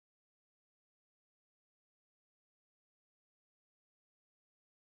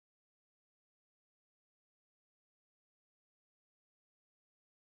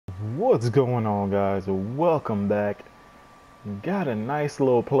What's going on, guys? Welcome back. Got a nice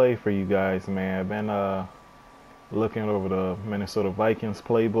little play for you guys, man. I've been looking over the Minnesota Vikings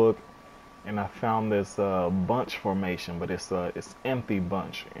playbook, and I found this bunch formation, but it's empty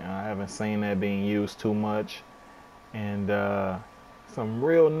bunch. You know, I haven't seen that being used too much, and some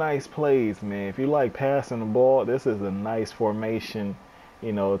real nice plays, man. If you like passing the ball, this is a nice formation,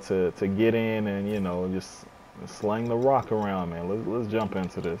 to get in and just sling the rock around, man. Let's jump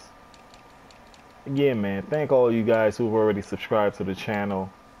into this. Again, man, thank all you guys who've already subscribed to the channel.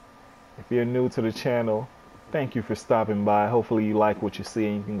 If you're new to the channel, thank you for stopping by. Hopefully you like what you see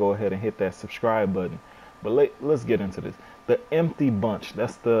and you can go ahead and hit that subscribe button. But let's get into this. The empty bunch,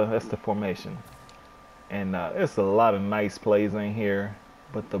 that's the formation. And there's a lot of nice plays in here.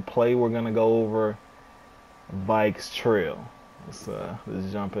 But the play we're going to go over, Vikes Trail. Let's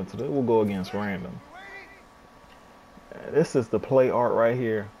jump into this. We'll go against random. This is the play art right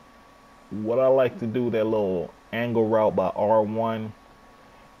here. What I like to do, that little angle route by R1,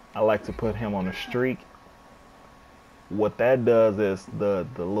 I like to put him on a streak. What that does is the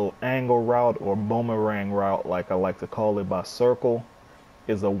little angle route or boomerang route, like I like to call it, by circle,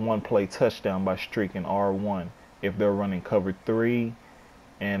 is a one-play touchdown by streaking R1 if they're running cover 3.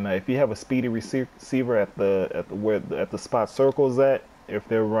 And if you have a speedy receiver at the spot circle's at, if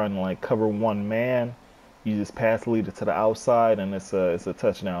they're running like cover 1 man, you just pass the leader to the outside, and it's a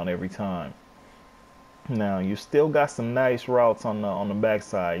touchdown every time. Now you still got some nice routes on the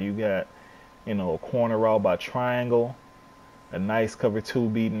backside. You got, a corner route by triangle, a nice cover 2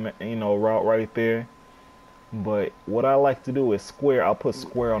 beating, route right there. But what I like to do is square. I'll put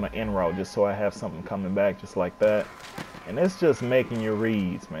square on the end route just so I have something coming back just like that. And it's just making your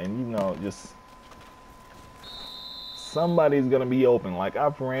reads, man. Just somebody's gonna be open. Like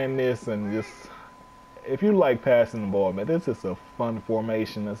I've ran this and just. If you like passing the ball, man, this is a fun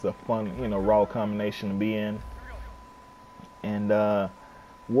formation. It's a fun, route combination to be in. And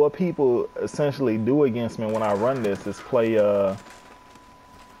what people essentially do against me when I run this is play,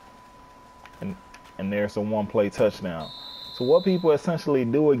 and there's a one-play touchdown. So what people essentially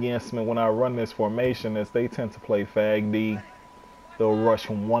do against me when I run this formation is they tend to play fag D. They'll rush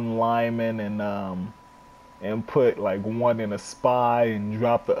one lineman and put like one in a spy and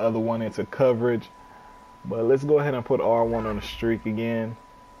drop the other one into coverage. But let's go ahead and put R1 on the streak again.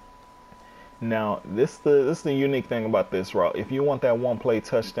 Now, this the unique thing about this route. If you want that one-play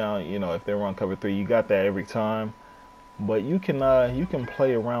touchdown, if they run cover 3, you got that every time. But you can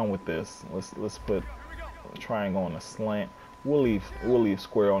play around with this. Let's put a triangle on a slant. We'll leave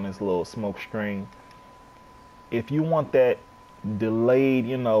square on this little smoke screen. If you want that delayed,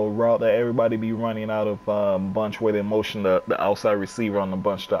 route that everybody be running out of bunch, where they motion the outside receiver on the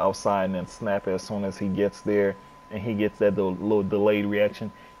bunch to outside and then snap it as soon as he gets there, and he gets that little delayed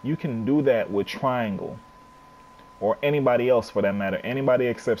reaction. You can do that with triangle, or anybody else for that matter, anybody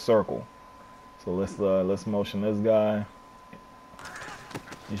except circle. So let's motion this guy.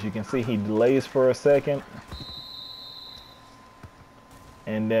 As you can see, he delays for a second,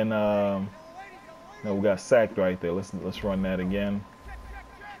 and then no, we got sacked right there. Let's run that again.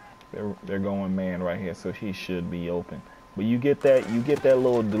 They're going man right here, so he should be open. But you get that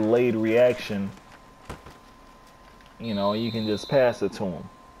little delayed reaction. You can just pass it to him.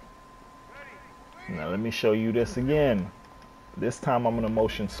 Now let me show you this again. This time I'm gonna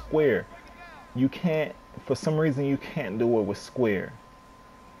motion square. You can't, for some reason, you can't do it with square.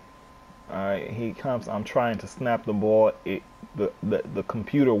 All right, he comes. I'm trying to snap the ball. The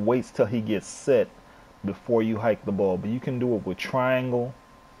computer waits till he gets set before you hike the ball, but you can do it with triangle,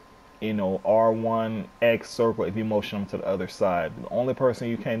 R1, X, circle, if you motion them to the other side. The only person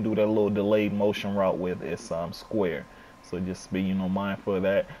you can't do that little delayed motion route with is square. So just be, mindful of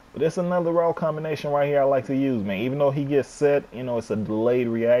that. But it's another route combination right here I like to use, man. Even though he gets set, it's a delayed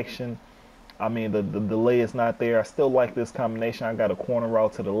reaction. I mean, the delay is not there. I still like this combination. I got a corner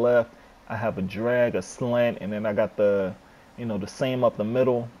route to the left. I have a drag, a slant, and then I got the, the same up the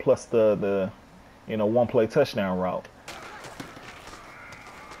middle, plus the one-play touchdown route.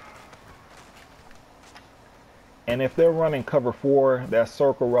 And if they're running cover 4, that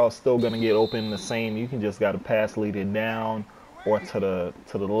circle route's still gonna get open the same. You can just gotta pass lead it down or to the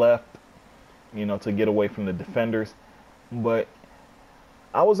left, to get away from the defenders. But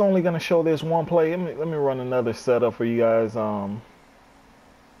I was only gonna show this one play. Let me run another setup for you guys. Go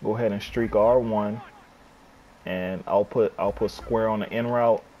ahead and streak R1, and I'll put square on the in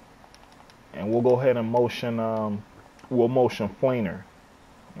route. And we'll go ahead and motion, we'll motion Flainer,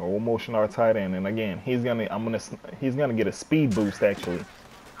 or we'll motion our tight end. And again, he's gonna get a speed boost actually.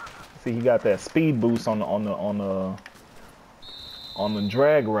 See, he got that speed boost on on the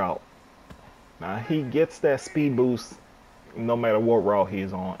drag route. Now he gets that speed boost no matter what route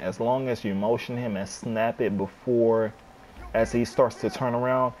he's on, as long as you motion him and snap it before, as he starts to turn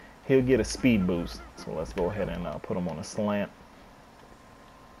around, he'll get a speed boost. So let's go ahead and put him on a slant.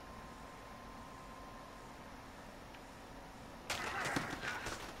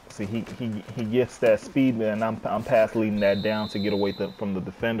 See, he gets that speed, and I'm past leading that down to get away from the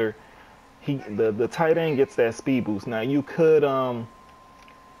defender. The tight end gets that speed boost. Now you could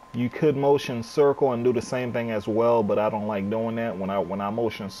motion circle and do the same thing as well, but I don't like doing that. When I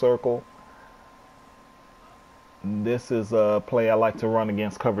motion circle, this is a play I like to run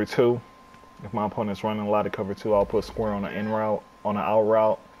against cover 2. If my opponent's running a lot of cover 2, I'll put square on the in route, on the out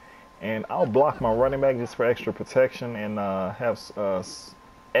route, and I'll block my running back just for extra protection, and have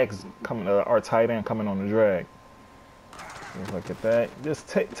X coming, our tight end coming on the drag. Look at that. Just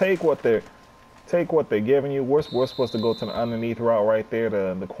take what they're giving you. We're supposed to go to the underneath route right there,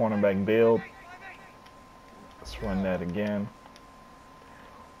 the cornerback build. Let's run that again.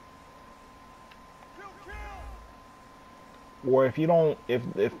 Or if you don't, if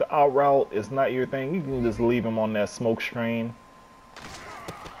the out route is not your thing, you can just leave them on that smoke screen.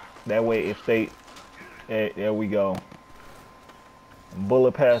 That way, if they, there we go.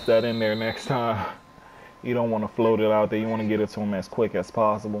 Bullet pass that in there next time. You don't want to float it out there. You want to get it to them as quick as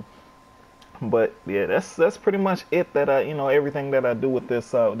possible. But yeah, that's pretty much it. That everything that I do with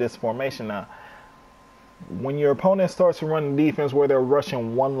this this formation. Now, when your opponent starts to run the defense where they're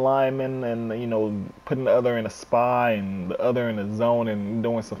rushing one lineman and putting the other in a spy and the other in a zone and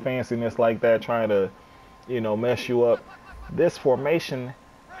doing some fanciness like that, trying to mess you up, this formation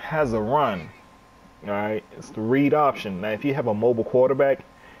has a run. All right, it's the read option. Now, if you have a mobile quarterback,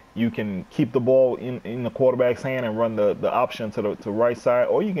 you can keep the ball in the quarterback's hand and run the option to the right side,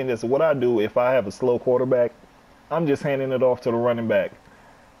 or you can just, what I do if I have a slow quarterback, I'm just handing it off to the running back.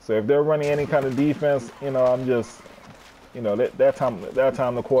 So if they're running any kind of defense, I'm just, that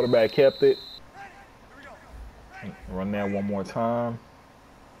time the quarterback kept it. Run that one more time.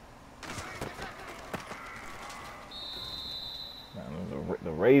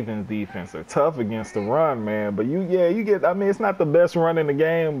 The Ravens defense are tough against the run, man. But you get, I mean, it's not the best run in the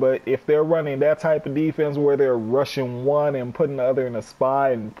game, but if they're running that type of defense where they're rushing one and putting the other in a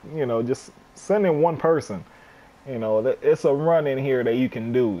spy and, just sending one person, it's a run in here that you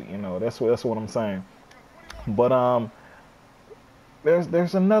can do. That's what I'm saying. But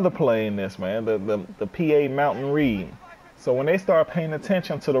there's another play in this, man. The PA mountain read. So when they start paying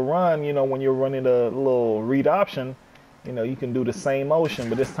attention to the run, when you're running a little read option, you can do the same motion,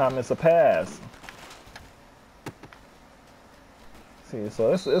 but this time it's a pass. See,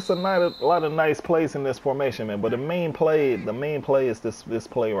 so it's a lot of nice plays in this formation, man. But the main play is this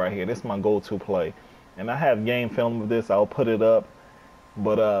play right here. This is my go-to play, and I have game film of this. I'll put it up.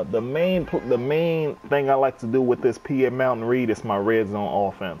 But the main thing I like to do with this PA mountain read is my red zone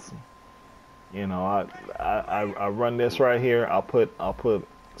offense. I run this right here. I'll put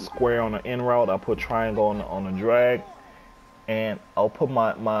square on the in route. I'll put triangle on the drag. And I'll put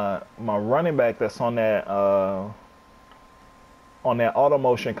my running back that's on that auto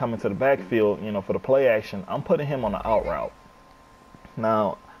motion coming to the backfield, for the play action. I'm putting him on the out route.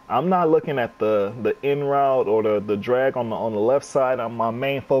 Now, I'm not looking at the in route or the drag on the left side. My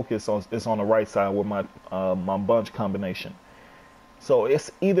main focus is on the right side with my bunch combination. So it's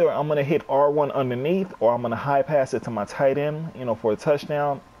either I'm gonna hit R1 underneath or I'm gonna high pass it to my tight end, for a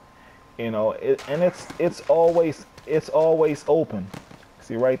touchdown. And it's always open.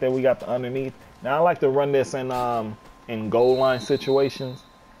 See right there, we got the underneath. Now I like to run this in goal line situations,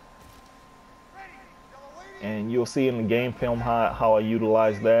 and you'll see in the game film how I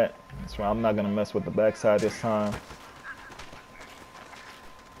utilize that. So I'm not gonna mess with the backside this time.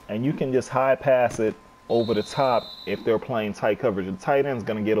 And you can just high pass it over the top if they're playing tight coverage. The tight end's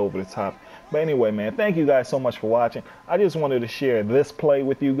gonna get over the top. But anyway, man, thank you guys so much for watching. I just wanted to share this play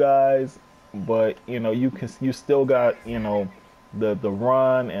with you guys. But you still got the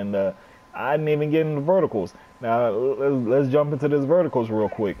run and I didn't even get into verticals. Now let's jump into this verticals real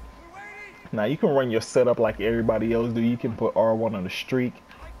quick. Now you can run your setup like everybody else do. You can put R1 on the streak,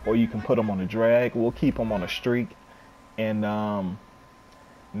 or you can put them on the drag. We'll keep them on a streak, and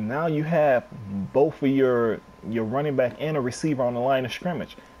now you have both of your running back and a receiver on the line of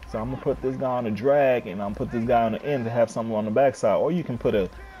scrimmage. So I'm gonna put this guy on the drag, and I'm gonna put this guy on the end to have something on the backside, or you can put a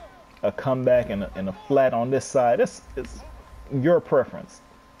comeback and a flat on this side. It's your preference.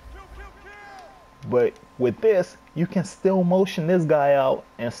 But with this, you can still motion this guy out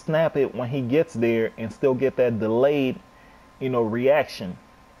and snap it when he gets there and still get that delayed, reaction.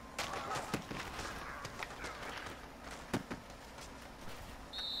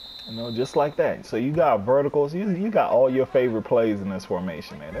 You know, just like that. So you got verticals. You got all your favorite plays in this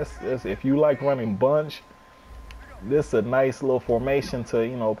formation, man. This if you like running bunch, this is a nice little formation to,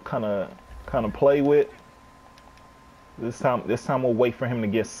 you know, kind of play with. This time we'll wait for him to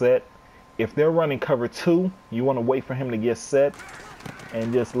get set. If they're running cover 2, you want to wait for him to get set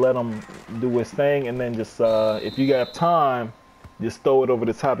and just let him do his thing, and then just if you got time, just throw it over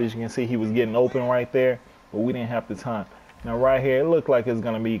the top. As you can see, he was getting open right there, but we didn't have the time. Now right here, it looked like it's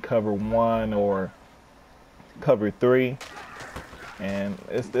gonna be cover 1 or cover 3, and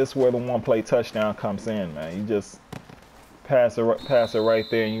it's where the one-play touchdown comes in, man. You just pass it right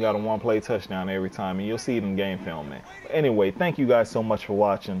there, and you got a one-play touchdown every time, and you'll see it in game film, man. Anyway, thank you guys so much for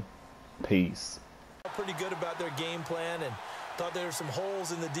watching. Peace. Pretty good about their game plan, and thought there were some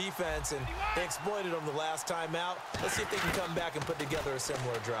holes in the defense, and they exploited them the last time out. Let's see if they can come back and put together a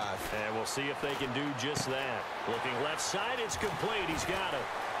similar drive. And we'll see if they can do just that. Looking left side, it's complete. He's got it.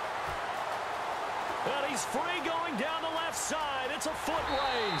 And he's free going down the left side. It's a foot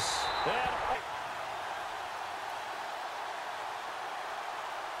race.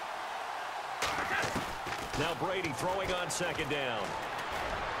 Now Brady throwing on second down.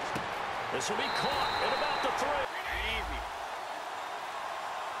 This will be caught at about the 3.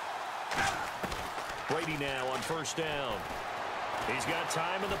 Brady now on first down. He's got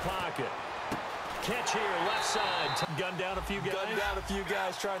time in the pocket. Catch here, left side. Gun down a few guys. Gun down a few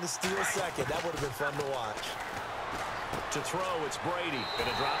guys trying to steal a second. That would have been fun to watch. To throw, it's Brady.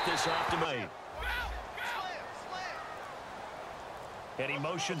 Gonna drop this off to May. And he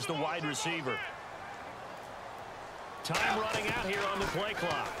motions the wide receiver. Time running out here on the play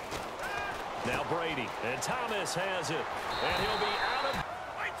clock. Now Brady, and Thomas has it. And he'll be out of...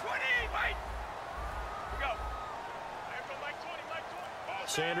 Wait, 20, wait! Here we go.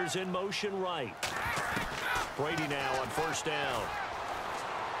 Sanders in motion right. Brady now on first down.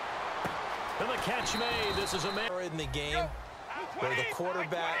 And the catch made. This is a man in the game where the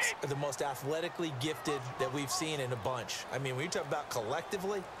quarterbacks are the most athletically gifted that we've seen in a bunch. I mean, when you talk about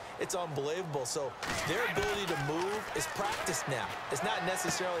collectively, it's unbelievable. So their ability to move is practiced now. It's not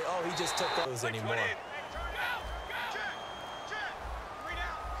necessarily, oh, he just took those anymore.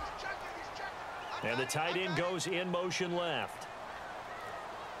 And the tight end goes in motion left.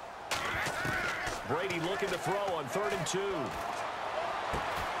 Brady looking to throw on 3rd and 2.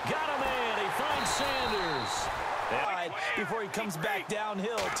 Got him in. He finds Sanders. Before he comes back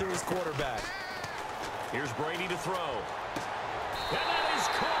downhill to his quarterback. Here's Brady to throw. And that is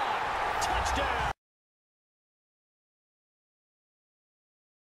caught. Touchdown.